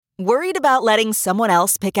Worried about letting someone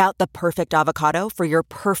else pick out the perfect avocado for your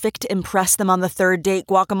perfect impress them on the third date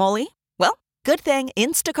guacamole? Well, good thing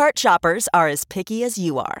Instacart shoppers are as picky as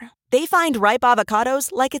you are. They find ripe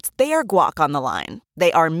avocados like it's their guac on the line.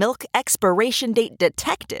 They are milk expiration date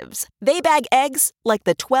detectives. They bag eggs like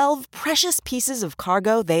the 12 precious pieces of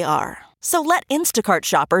cargo they are. So let Instacart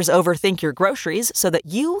shoppers overthink your groceries so that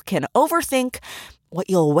you can overthink what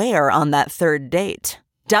you'll wear on that third date.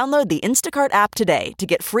 Download the Instacart app today to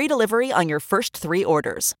get free delivery on your first 3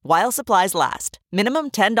 orders, while supplies last.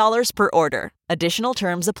 Minimum $10 per order. Additional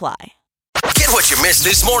terms apply. Get what you missed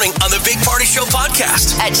this morning on the Big Party Show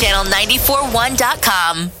podcast at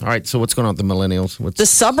channel941.com. All right, so what's going on with the millennials? The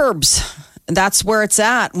suburbs. That's where it's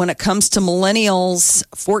at when it comes to millennials.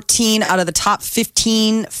 14 out of the top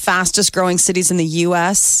 15 fastest growing cities in the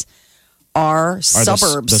U.S. are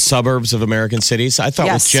suburbs. The suburbs of American cities? I thought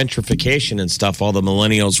Yes. with gentrification and stuff, all the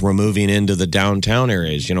millennials were moving into the downtown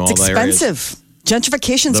areas. You know, all It's the areas. expensive.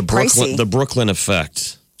 Gentrification's pricey. The Brooklyn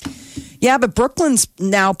effect. Yeah, but Brooklyn's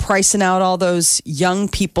now pricing out all those young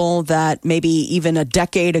people that maybe even a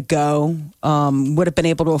decade ago would have been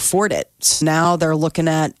able to afford it. So now they're looking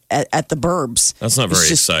at the burbs. That's not very It's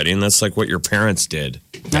just- exciting. That's like what your parents did.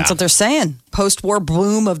 That's what they're saying. Post-war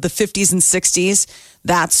boom of the 50s and 60s,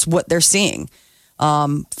 that's what they're seeing.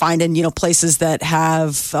 Finding, places that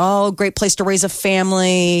have, great place to raise a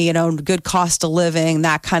family, good cost of living,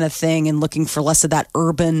 that kind of thing, and looking for less of that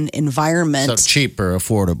urban environment. So cheaper,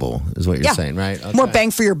 affordable is what you're Yeah. saying, right? Okay. More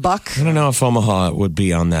bang for your buck. I don't know if Omaha would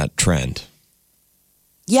be on that trend.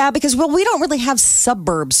 Yeah, because, we don't really have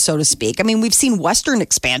suburbs, so to speak. I mean, we've seen Western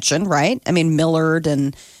expansion, right? I mean, Millard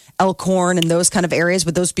and Elkhorn and those kind of areas.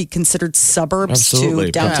 Would those be considered suburbs Absolutely.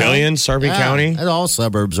 to downtown? Papillion, Sarpy County. That's all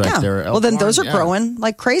suburbs right there. Well, then those are Elkhorn, growing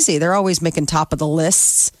like crazy. They're always making top of the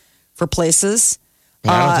lists for places.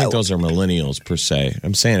 I don't think those are millennials per se.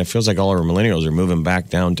 I'm saying it feels like all our millennials are moving back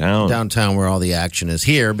downtown. Downtown where all the action is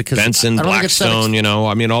here because Benson, I don't think it's that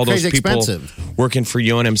Blackstone, all those crazy people expensive. working for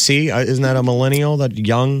UNMC. Isn't that a millennial, that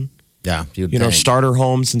young, Yeah, you'd think. starter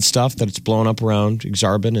homes and stuff that it's blown up around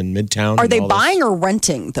Exarban and Midtown? Are and they all this? buying or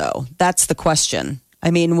renting though? That's the question. I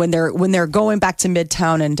mean, when they're going back to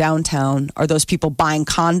Midtown and downtown, are those people buying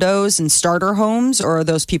condos and starter homes, or are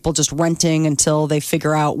those people just renting until they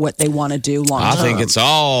figure out what they want to do long term? I think it's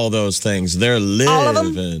all those things. They're All of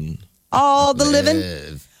them? living. all the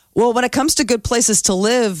living. Well, when it comes to good places to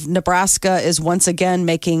live, Nebraska is once again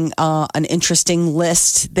making an interesting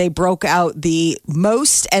list. They broke out the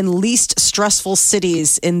most and least stressful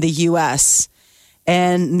cities in the U.S.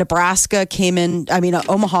 And Nebraska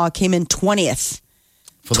Omaha came in 20th.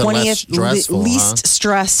 For the less stressful, least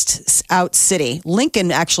stressed out city.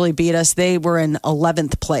 Lincoln actually beat us. They were in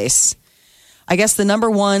 11th place. I guess the number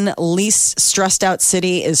one least stressed out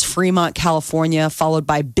city is Fremont, California, followed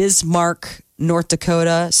by Bismarck, North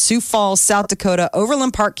Dakota, Sioux Falls, South Dakota,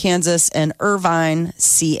 Overland Park, Kansas, and Irvine,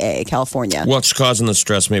 CA, California. What's causing the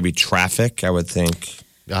stress? Maybe traffic, I would think.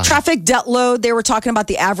 Traffic, debt load. They were talking about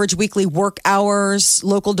the average weekly work hours,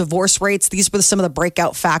 local divorce rates. These were some of the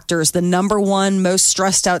breakout factors. The number one most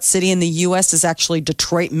stressed out city in the U.S. is actually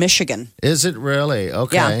Detroit, Michigan. Is it really?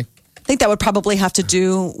 Okay. Yeah. I think that would probably have to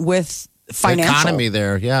do with financial. The economy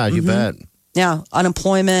there. Yeah, you bet. Yeah,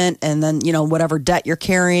 unemployment and then, whatever debt you're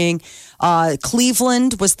carrying.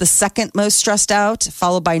 Cleveland was the second most stressed out,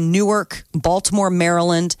 followed by Newark, Baltimore,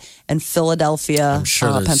 Maryland, and Philadelphia, I'm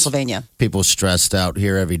sure there's Pennsylvania. People stressed out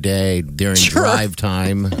here every day during drive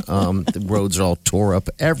time. The roads are all tore up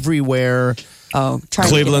everywhere. Oh,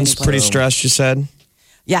 Cleveland's pretty stressed, you said?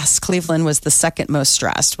 Yes, Cleveland was the second most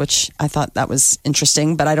stressed, which I thought that was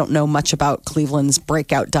interesting, but I don't know much about Cleveland's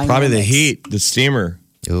breakout dynamics. Probably the heat, the steamer.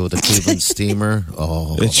 Oh, the Cleveland steamer.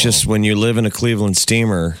 Oh, It's just when you live in a Cleveland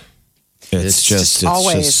steamer, it's just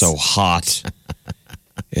always so hot.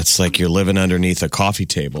 It's like you're living underneath a coffee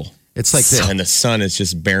table. It's like And the sun is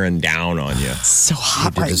just bearing down on you. so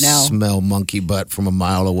hot you right just now. smell monkey butt from a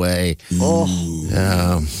mile away.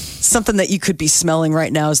 Something that you could be smelling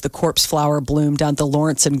right now is the corpse flower bloom down at the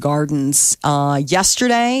Lawrenson Gardens.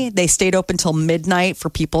 Yesterday, they stayed open till midnight for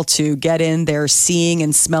people to get in there seeing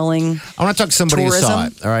and smelling. I want to talk to somebody who saw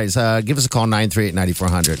Tourism. it. All right, give us a call,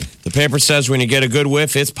 938-9400. The paper says when you get a good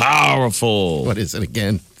whiff, it's powerful. What is it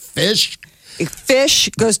again? Fish? Fish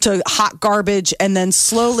goes to hot garbage and then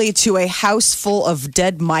slowly to a house full of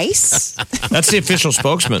dead mice. That's the official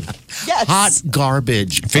spokesman. Yes. Hot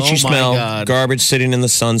garbage. Fishy Oh, my smell, God. garbage sitting in the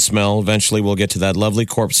sun smell. Eventually, we'll get to that lovely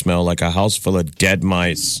corpse smell like a house full of dead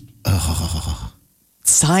mice.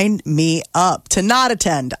 Sign me up to not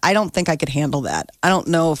attend. I don't think I could handle that. I don't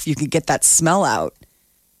know if you could get that smell out.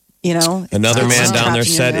 Another It's man down there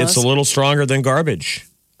scratching said your it's a nose. little stronger than garbage.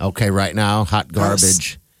 Okay, right now, hot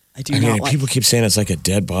garbage. I do not like. People keep saying it's like a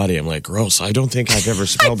dead body. I'm like, gross. I don't think I've ever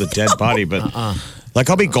smelled a dead body, but like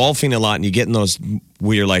I'll be golfing a lot and you get in those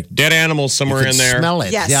where you're like dead animals somewhere You can in there. smell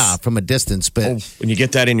it, Yes. yeah, from a distance. But And you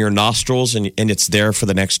get that in your nostrils and it's there for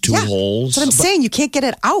the next two holes. That's what I'm saying. You can't get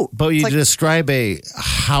it out. but you It's like- describe a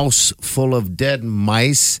house full of dead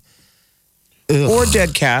mice. Or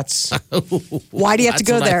dead cats. why do you have to That's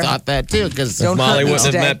go what there? I thought that too. Because Don't Molly hurt me wouldn't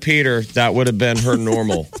have today. met Peter. That would have been her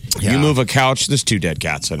normal. Yeah. You move a couch, there's two dead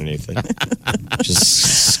cats underneath it.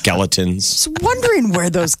 Just skeletons. Just wondering where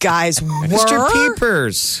those guys were. Mr.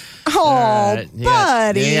 Peepers. Oh,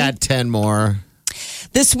 buddy. Yeah, 10 more.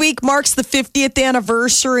 This week marks the 50th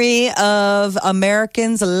anniversary of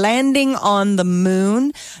Americans landing on the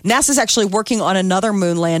moon. NASA's actually working on another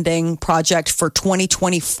moon landing project for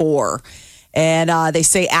 2024. And they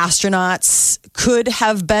say astronauts could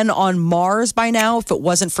have been on Mars by now if it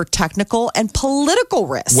wasn't for technical and political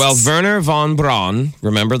risks. Well, Werner von Braun,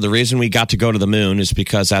 remember, the reason we got to go to the moon is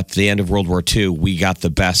because at the end of World War II, we got the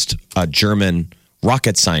best German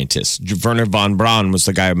rocket scientist. Werner von Braun was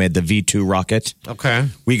the guy who made the V2 rocket. Okay.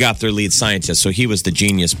 We got their lead scientist, so he was the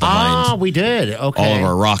genius behind Ah, we did. Okay. all of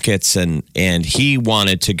our rockets, and he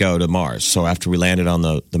wanted to go to Mars. So after we landed on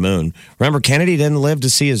the moon, remember, Kennedy didn't live to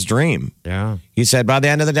see his dream. Yeah. He said, by the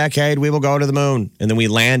end of the decade, we will go to the moon. And then we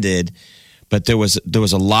landed, but there was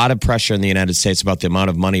a lot of pressure in the United States about the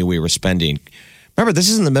amount of money we were spending. Remember, this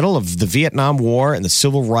is in the middle of the Vietnam War and the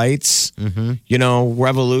civil rights,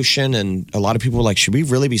 revolution. And a lot of people were like, should we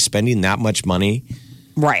really be spending that much money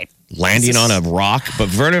right. landing on a rock?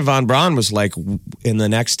 But Werner von Braun was like, in the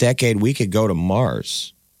next decade, we could go to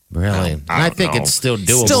Mars. Really? I don't think know. it's still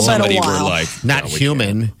doable. Still been a Somebody while. were like, Not no, we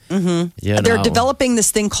human. Mm-hmm. They're developing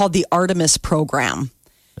this thing called the Artemis program.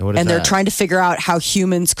 What is And they're that? trying to figure out how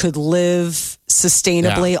humans could live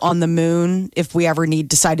sustainably on the moon if we ever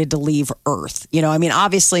decided to leave Earth.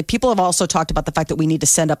 Obviously, people have also talked about the fact that we need to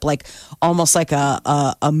send up almost like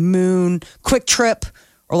a moon quick trip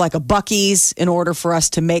or like a Buc-ee's in order for us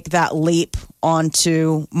to make that leap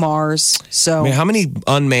onto Mars. So, I mean, how many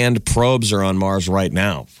unmanned probes are on Mars right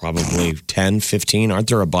now? Probably 10, 15. Aren't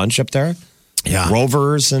there a bunch up there? Yeah.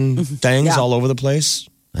 Rovers and things Yeah. all over the place.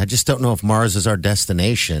 I just don't know if Mars is our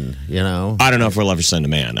destination, I don't know if we'll ever send a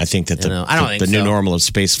man. I think that I don't think the new so. normal of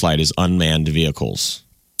space flight is unmanned vehicles.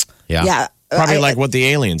 yeah. Probably like what the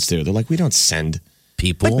aliens do. They're like, we don't send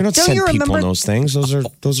People. we don't Don't send you people in remember- those things.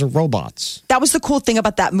 Those are robots. That was the cool thing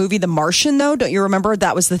about that movie, The Martian, though. Don't you remember?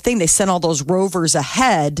 That was the thing. They sent all those rovers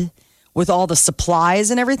ahead with all the supplies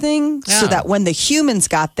and everything so Yeah. that when the humans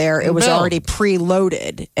got there, it was Build. already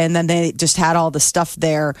preloaded. And then they just had all the stuff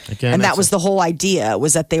there. Again, and that it's was the whole idea,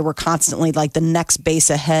 was that they were constantly like the next base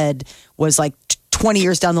ahead was like 20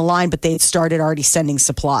 years down the line, but they had started already sending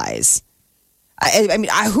supplies. I mean,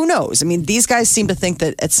 who knows? I mean, these guys seem to think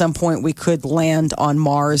that at some point we could land on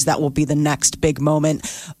Mars. That will be the next big moment.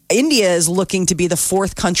 India is looking to be the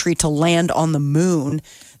fourth country to land on the moon.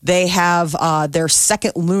 They have their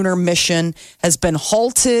second lunar mission has been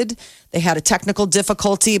halted. They had a technical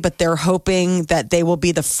difficulty, but they're hoping that they will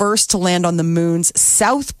be the first to land on the moon's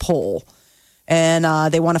south pole. And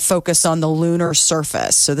they want to focus on the lunar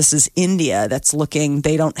surface. So this is India that's looking.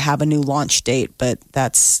 They don't have a new launch date, but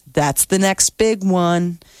that's the next big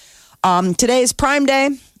one. Today is Prime Day,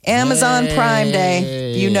 Amazon Prime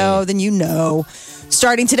Day. You know, then you know.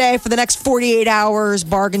 Starting today for the next 48 hours,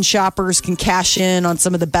 bargain shoppers can cash in on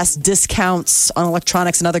some of the best discounts on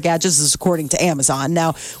electronics and other gadgets, this is according to Amazon.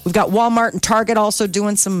 Now, we've got Walmart and Target also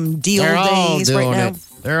doing some deal They're all days doing right now. it.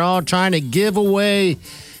 They're all trying to give away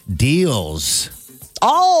deals.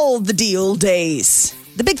 All the deal days.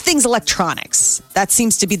 The big thing's electronics. That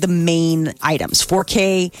seems to be the main items.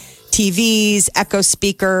 4K TVs, Echo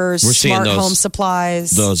speakers, We're seeing smart those- home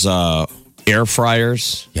supplies. Those air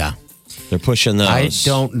fryers, Yeah. they're pushing those. I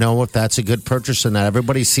don't know if that's a good purchase or not.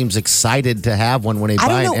 Everybody seems excited to have one when they I don't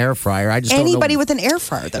buy an know air fryer. I just Anybody don't know. with an air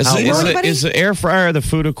fryer, though. Is, Do you know anybody? is the air fryer the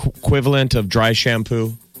food equivalent of dry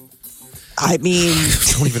shampoo? I mean,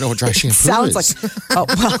 I don't even know what dry shampoo sounds is. like. Oh,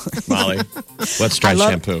 well, Molly, what's dry I love-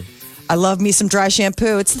 shampoo? I love me some dry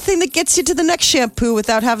shampoo. It's the thing that gets you to the next shampoo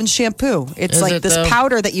without having shampoo. It's Is like it, this though?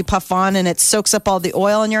 powder that you puff on and it soaks up all the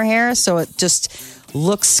oil in your hair. So it just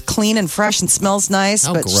looks clean and fresh and smells nice,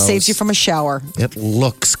 How but gross. saves you from a shower. It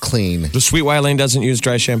looks clean. The Sweet Wileen doesn't use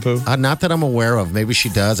dry shampoo. Not that I'm aware of. Maybe she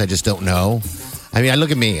does. I just don't know. I mean,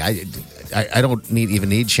 look at me. I don't even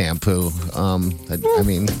need shampoo. I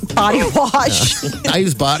mean, Body wash. I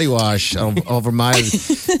use body wash over my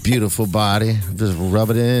beautiful body. Just rub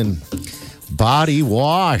it in. Body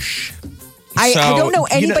wash. I don't know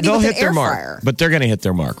anybody they'll with hit an their air mark, fryer. but they're going to hit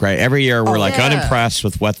their mark, right? Every year we're like unimpressed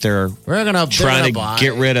with what they're trying to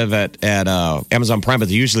get rid of at Amazon Prime, but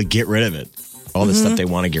they usually get rid of it. All the stuff they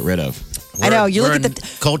want to get rid of. I know. You look at the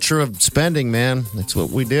the culture of spending, man. That's what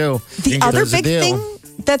we do. The other big thing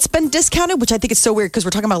that's been discounted, which I think is so weird because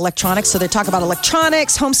we're talking about electronics. So they talk about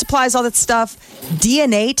electronics, home supplies, all that stuff.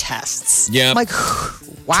 DNA tests. Yeah. I'm like,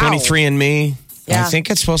 wow. 23andMe. Yeah. I think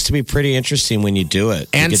it's supposed to be pretty interesting when you do it.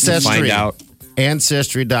 You get to find out.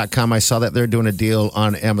 Ancestry.com. I saw that they're doing a deal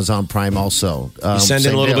on Amazon Prime also. You send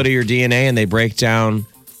in a little bit of your DNA and they break down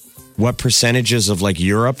what percentages of like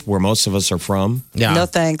Europe, where most of us are from. Yeah. No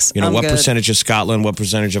thanks. You know, I'm what good. percentage of Scotland, what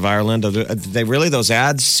percentage of Ireland. They really, those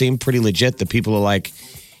ads seem pretty legit. The people are like,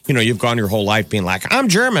 you know, you've gone your whole life being like, I'm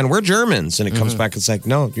German, we're Germans. And it comes back, it's like,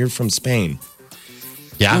 no, you're from Spain.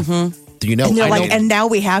 Yeah. Do you know? And they're like, and now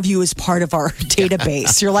we have you as part of our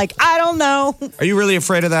database. You're like, I don't know. Are you really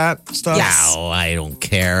afraid of that stuff? Yes. No, I don't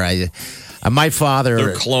care. My father.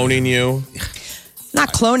 They're cloning you.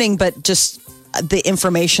 Not cloning, but just the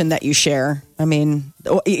information that you share. I mean,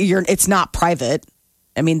 it's not private.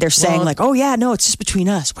 I mean, they're saying like, oh yeah, no, it's just between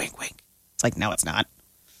us. Wink, wink. It's like, no, it's not.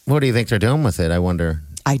 What do you think they're doing with it? I wonder.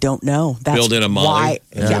 I don't know. That's Build in a Molly. why.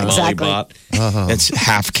 Yeah, exactly. Molly bot. It's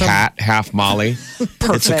half cat, half Molly.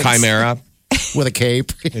 Perfect. It's a chimera. With a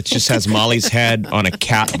cape. It just has Molly's head on a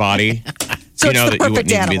cat body. So you it's know the that you wouldn't perfect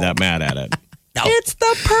need to be animal. that mad at it. It's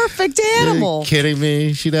the perfect Are animal. you kidding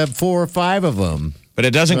me? She'd have 4 or 5 of them. But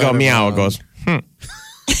it doesn't go meow. It goes,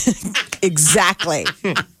 Exactly.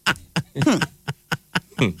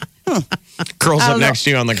 curls up next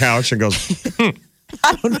to you on the couch and goes,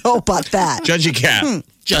 I don't know about that. judgy cat.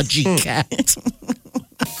 Judgy cat.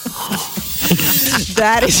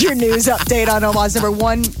 That is your news update on Omaha's number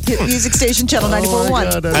 1 hit music station, Channel 94.1.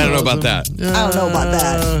 I don't know about that. I don't know about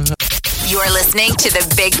that. You're listening to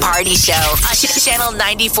the Big Party Show on Channel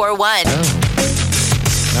 94.1.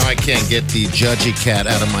 Now I can't get the judgy cat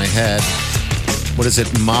out of my head. What is it?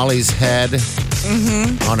 Molly's head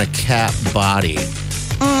on a cat body.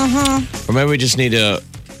 Or maybe we just need to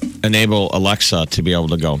enable Alexa to be able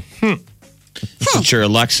to go, Since your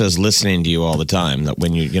Alexa is listening to you all the time, that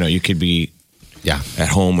when you could be at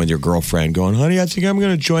home with your girlfriend going, honey, I think I'm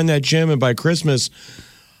going to join that gym and by Christmas,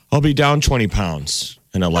 I'll be down 20 pounds.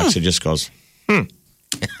 And Alexa just goes,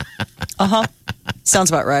 Sounds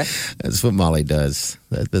about right. That's what Molly does.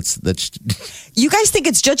 That's. You guys think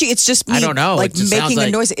it's judgy? It's just me. I don't know. Like It just sounds making a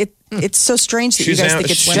like- noise. It's so strange that you guys think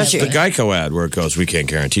it's she's judgy. the Geico ad where it goes, we can't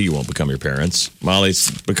guarantee you won't become your parents.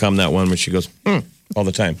 Molly's become that one where she goes, all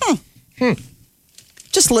the time.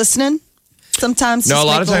 Just listening. Sometimes. No, a just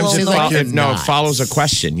lot of make times little- it follows a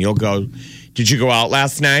question. You'll go, did you go out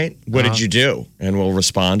last night? What did you do? And we'll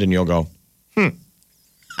respond and you'll go,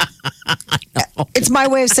 It's my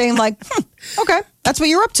way of saying like, okay, that's what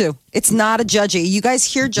you're up to. It's not a judgy. You guys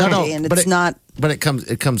hear judgy, and it's not. But it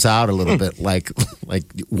comes out a little bit like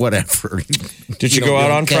whatever. did you go out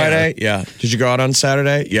on Friday? Yeah. Did you go out on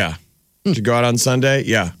Saturday? Yeah. Did you go out on Sunday?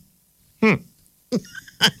 Yeah.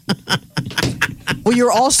 Well,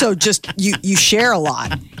 you're also just you share a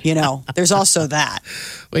lot. There's also that.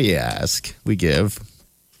 We ask, we give.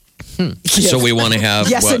 So we want to have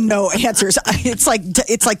Yes what? and no answers. It's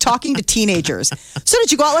like talking to teenagers. So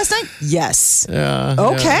did you go out last night? Yes.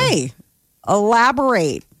 Okay.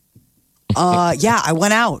 Elaborate. Yeah, I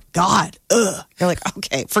went out. God. Ugh. You're like,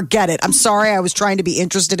 okay, forget it. I'm sorry. I was trying to be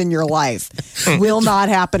interested in your life. Will not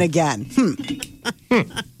happen again.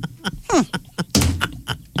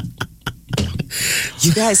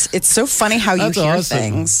 You guys, it's so funny how you That's hear awesome.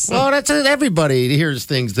 things. Well, that's everybody hears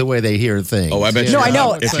things the way they hear things. Oh, I bet you you. No, I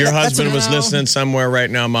know. If your That's husband what- was listening somewhere right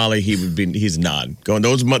now, Molly, he's nodding, going,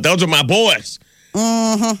 "Those are my boys.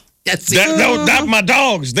 That's Not my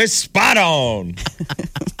dogs. They're spot on."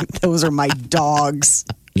 Those are my dogs.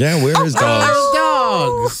 Yeah, we're his dogs. our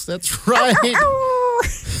dogs. That's right.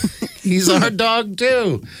 He's our dog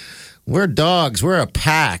too. We're dogs. We're a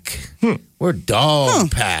pack. We're dog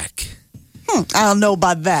pack. I don't know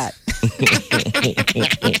about that.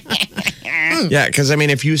 Yeah, because I mean,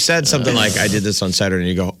 if you said something like, "I did this on Saturday," and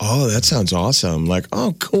you go, "Oh, that sounds awesome," like,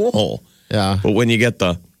 "Oh, cool." Yeah. But when you get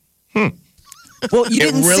the, Well, you it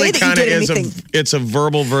didn't really say that you kind of did is anything. it's a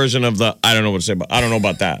verbal version of the, I don't know what to say, but I don't know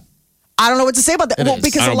about that. I don't know what to say about that. Well, is.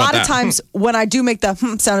 because I a don't know lot about of that. times when I do make the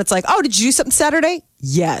sound, it's like, oh, did you do something Saturday?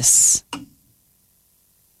 Yes.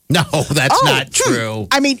 No, that's Oh, not true.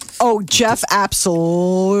 I mean, Jeff,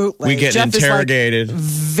 absolutely. We get Jeff is like interrogated.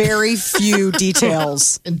 very few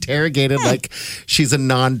details. Interrogated like she's a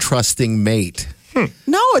non-trusting mate.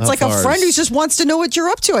 No, it's like a ours. friend who just wants to know what you're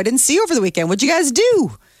up to. I didn't see you over the weekend. What'd you guys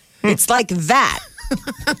do? It's like that.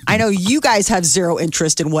 I know you guys have zero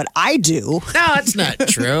interest in what I do. No, that's not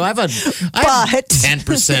true. I have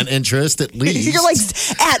 10% interest at least. You're like,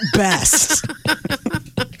 at best.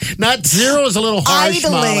 Not zero is a little harsh,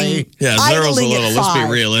 Molly. Yeah, zero's a Idling at little. Let's be 5.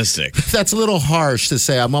 realistic. That's a little harsh to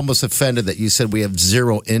say. I'm almost offended that you said we have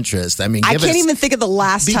zero interest. I mean, I give can't us- even think of the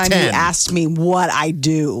last be time 10. you asked me what I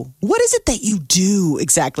do. What is it that you do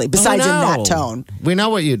exactly, besides in that No. tone? We know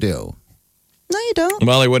what you do. No, you don't.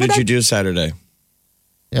 Molly, what did you do Saturday?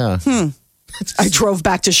 Yeah. I drove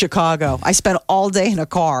back to Chicago. I spent all day in a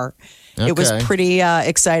car. It was Okay. pretty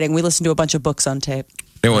exciting. We listened to a bunch of books on tape.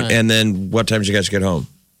 And then what time did you guys get home?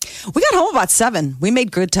 We got home about 7. We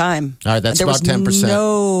made good time. All right, that's there about was 10%.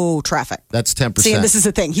 No traffic. That's 10%. See, and this is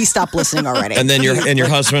the thing. He stopped listening already. And then your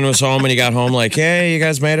husband was home, and you got home like, hey, you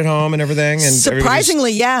guys made it home and everything. And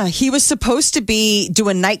surprisingly, yeah, he was supposed to be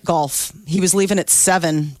doing night golf. He was leaving at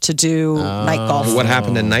 7 to do night golf. what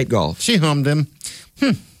happened in night golf? She hummed him.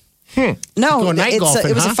 No, Going night it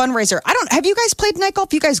golfing, was huh? a fundraiser. Have you guys played night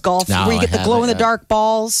golf? You guys golf No, where you I get the glow in the haven't. dark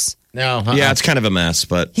balls. No. Yeah, it's kind of a mess,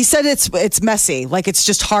 but He said it's messy. Like it's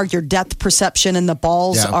just hard. Your depth perception and the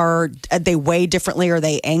balls Yeah. they weigh differently or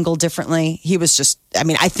they angle differently. He was just. I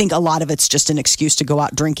mean, I think a lot of it's just an excuse to go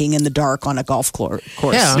out drinking in the dark on a golf course.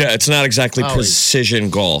 Yeah. yeah, it's not exactly Always. precision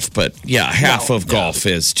golf, but yeah, half of golf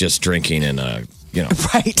is just drinking in a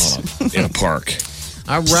Right. in a park.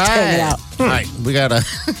 All hang it right. out. All right. We got to.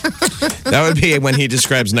 That would be when he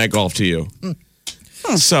describes night golf to you.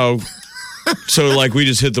 So like we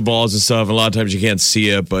just hit the balls and stuff. And a lot of times you can't see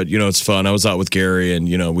it, but it's fun. I was out with Gary, and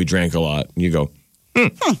we drank a lot. And you go,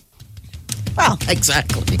 Well,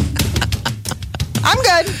 Exactly. I'm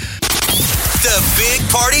good. The Big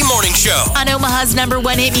Party Morning Show. On Omaha's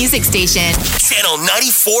 #1 hit music station. Channel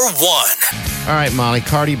 94.1. All right, Molly.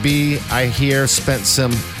 Cardi B, I hear, spent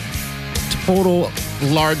some total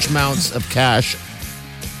large amounts of cash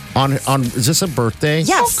on is this a birthday?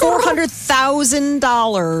 Yeah,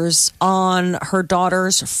 $400,000 on her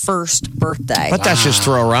daughter's first birthday. but that's just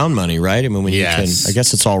throw around money, right? I mean, when Yes. you can, I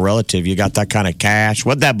guess it's all relative. You got that kind of cash.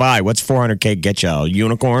 What'd that buy? What's 400K get you? A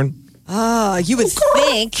unicorn? You would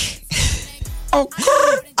think.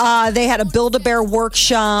 They had a Build-A-Bear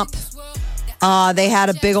workshop. They had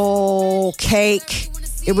a big old cake.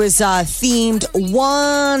 It was themed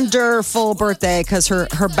wonderful birthday because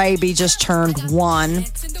her baby just turned 1.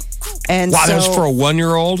 And Wow, so, that was for a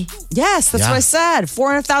 1-year-old? yes, that's what I said.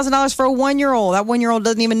 $400,000 for a 1-year-old. That 1-year-old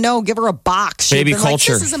doesn't even know. Give her a box. She'd Baby been like,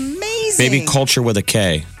 culture. this is amazing. Baby culture with a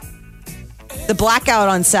K. The blackout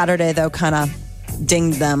on Saturday though kind of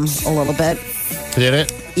dinged them a little bit. Did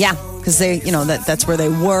it? Yeah, because they, that's where they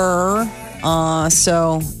were.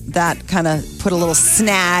 So that kind of put a little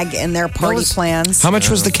snag in their party plans. How much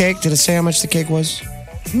was the cake? Did it say how much the cake was?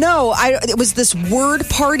 No, it was this word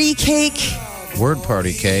party cake. Word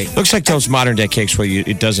party cake. Looks like those modern day cakes where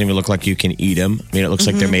it doesn't even look like you can eat them. I mean, it looks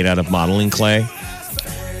like they're made out of modeling clay.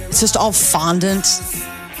 It's just all fondant.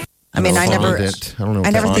 I mean, I never think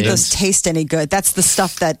fondant. those taste any good. That's the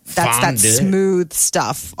stuff that's that Fondant. smooth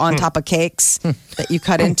stuff on top of cakes that you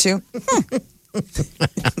cut into.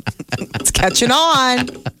 It's catching on.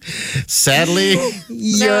 Sadly,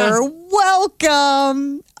 You're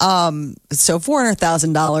welcome. So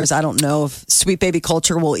 $400,000. I don't know if Sweet Baby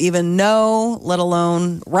Culture will even know, let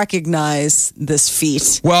alone recognize this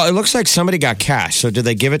feat. Well, it looks like somebody got cash. So did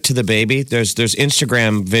they give it to the baby? There's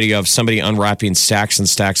Instagram video of somebody unwrapping stacks and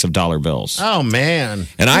stacks of dollar bills. oh man.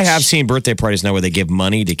 And I have seen birthday parties now where they give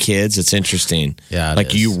money to kids. It's interesting. Yeah, it like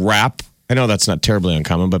is. you wrap. I know that's not terribly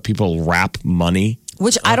uncommon, but people wrap money.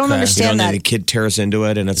 Which I don't Okay. understand And then that. the kid tears into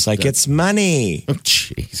it, and it's like it's money. Oh,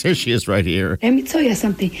 jeez, here she is right here. Let me tell you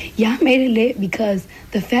something. Y'all made it lit because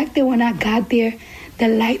the fact that when I got there, the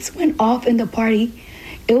lights went off in the party.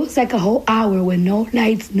 It was like a whole hour with no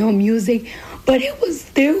lights, no music, but it was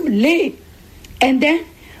still lit. And then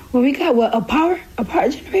when we got a power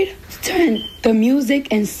generator, turned the music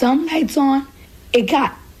and some lights on, it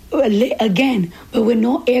got lit again, but with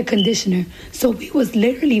no air conditioner. So we was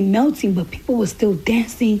literally melting, but people were still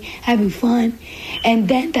dancing, having fun. And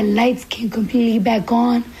then the lights came completely back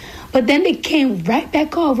on. But then they came right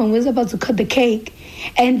back off when we was about to cut the cake.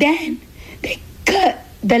 And then they cut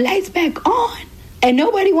the lights back on. And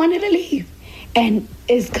nobody wanted to leave. And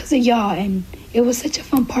it's because of y'all. And it was such a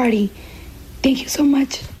fun party. Thank you so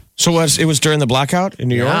much. So it was during the blackout in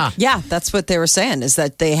New York? Yeah. Yeah, that's what they were saying, is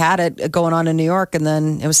that they had it going on in New York, and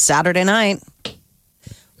then it was Saturday night.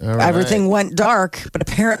 All right. Everything went dark, but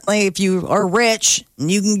apparently if you are rich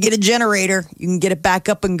and you can get a generator, you can get it back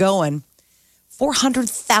up and going.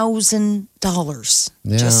 $400,000.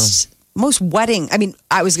 Yeah. Just most wedding. I mean,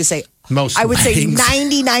 I was gonna say Most I would weddings. say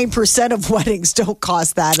 99% of weddings don't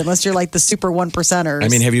cost that unless you're like the super 1%ers. I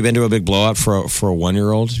mean, have you been to a big blowout for a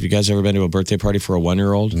 1-year-old? Have you guys ever been to a birthday party for a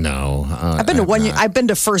 1-year-old? No. I've been to I've been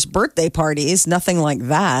to first birthday parties, nothing like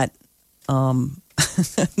that. I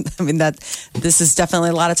mean this is definitely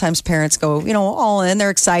a lot of times parents go, all in. They're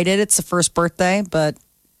excited. It's the first birthday, but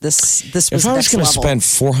this was If I was next going to level. spend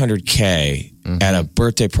 $400K at a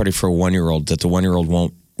birthday party for a 1-year-old that the 1-year-old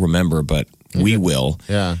won't remember, but we will.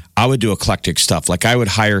 Yeah. I would do eclectic stuff. Like I would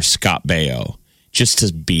hire Scott Baio just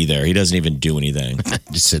to be there. He doesn't even do anything.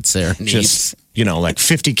 Just sits there. And Just, like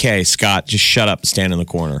 $50K, Scott, just shut up and stand in the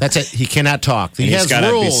corner. That's it. He cannot talk. He And has he's got to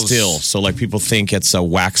rules. be still. So like people think it's a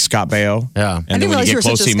wax Scott Baio. Yeah. And didn't then when realize you you were get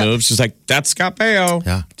close, such a he Scott- moves. It's like, that's Scott Baio.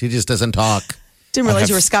 Yeah. He just doesn't talk. Didn't realize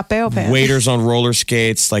you were a Scott Baio fan. Waiters on roller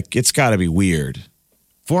skates. Like it's got to be weird.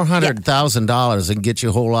 $400,000 and get you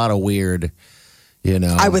a whole lot of weird.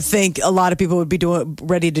 I would think a lot of people would be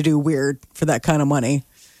ready to do weird for that kind of money.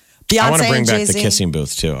 Beyonce I want to bring and back Jay-Z. the kissing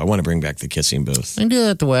booth too. I want to bring back the kissing booth. We can do that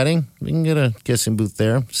at the wedding. We can get a kissing booth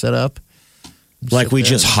there set up. Like Sit we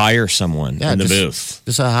there. just hire someone in the booth.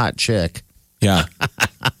 Just a hot chick. Yeah.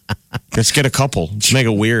 Let's get a couple. Let's make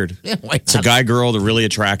it weird. Yeah, why It's a not? guy, girl. They're really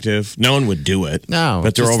attractive. No one would do it. No,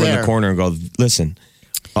 But they're just over in there. the corner and go, listen,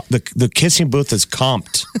 the kissing booth is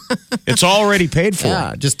comped. It's already paid for.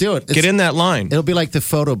 Yeah, just do it. Get in that line. It'll be like the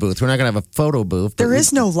photo booth. We're not going to have a photo booth. but There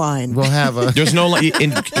is no line. We'll have a. There's no line.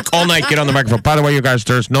 All night, get on the microphone. By the way, you guys,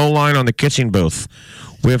 there's no line on the kissing booth.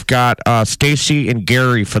 We've got Stacy and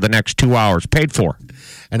Gary for the next 2 hours. Paid for.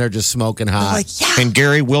 And they're just smoking hot. Like, yeah. And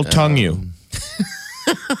Gary will tongue you.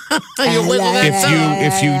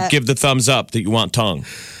 If you give the thumbs up that you want tongue.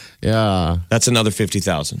 Yeah. That's another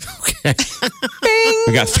 50,000. Okay.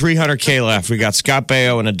 We got $300K left. We got Scott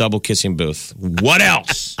Baio and a double kissing booth. What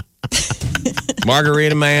else?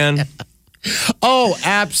 Margarita Man. Oh,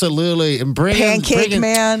 absolutely. And Pancake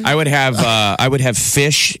Man. I would have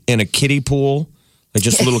fish in a kiddie pool, like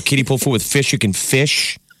just a little kiddie pool full with fish. You can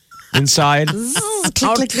fish inside. I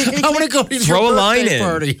want to go to Throw your a line birthday in.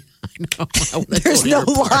 Party. I know. I wanna There's go to no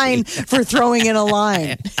your party. line for throwing in a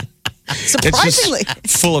line. It's Surprisingly.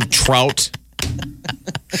 just full of trout.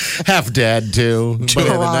 Half dead, too.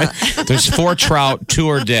 There's 4 trout, 2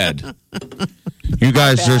 are dead. You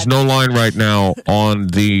guys, there's no line right now on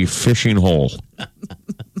the fishing hole.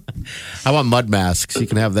 I want mud masks. You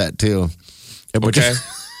can have that, too. Okay.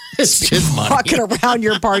 It's just money. Walking around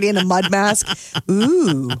your party in a mud mask.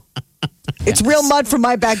 Ooh. It's real mud from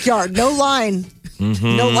my backyard. No line.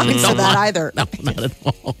 No line for that either.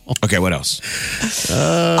 Okay, what else?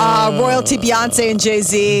 Royalty Beyonce and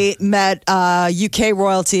Jay-Z met UK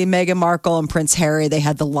royalty, Meghan Markle and Prince Harry. They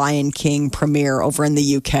had the Lion King premiere over in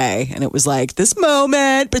the UK. And it was like this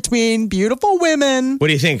moment between beautiful women. What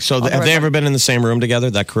do you think? So have they ever been in the same room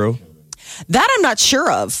together, that crew? That I'm not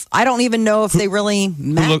sure of. I don't even know if they really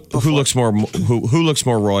met. Who looks more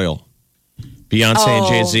royal? Beyonce and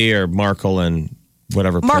Jay-Z or Markle and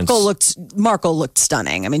whatever Markle Prince? looked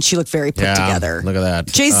stunning. I mean, she looked very put together. Look at that.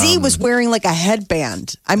 Jay-Z was wearing like a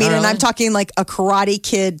headband. I mean, and I'm talking like a Karate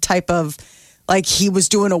Kid type of, like he was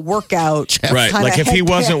doing a workout. Right. kinda Like if he headband.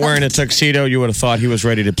 wasn't wearing a tuxedo, you would have thought he was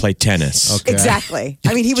ready to play tennis. Okay. Exactly.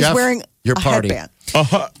 I mean, he was Jeff, wearing your a party.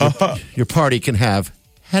 headband. Your party can have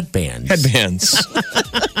headbands. Headbands.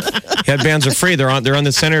 Headbands are free. They're on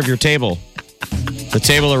the center of your table. The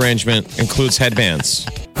table arrangement includes headbands.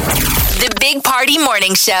 The Big Party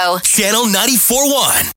Morning Show. Channel 94.1.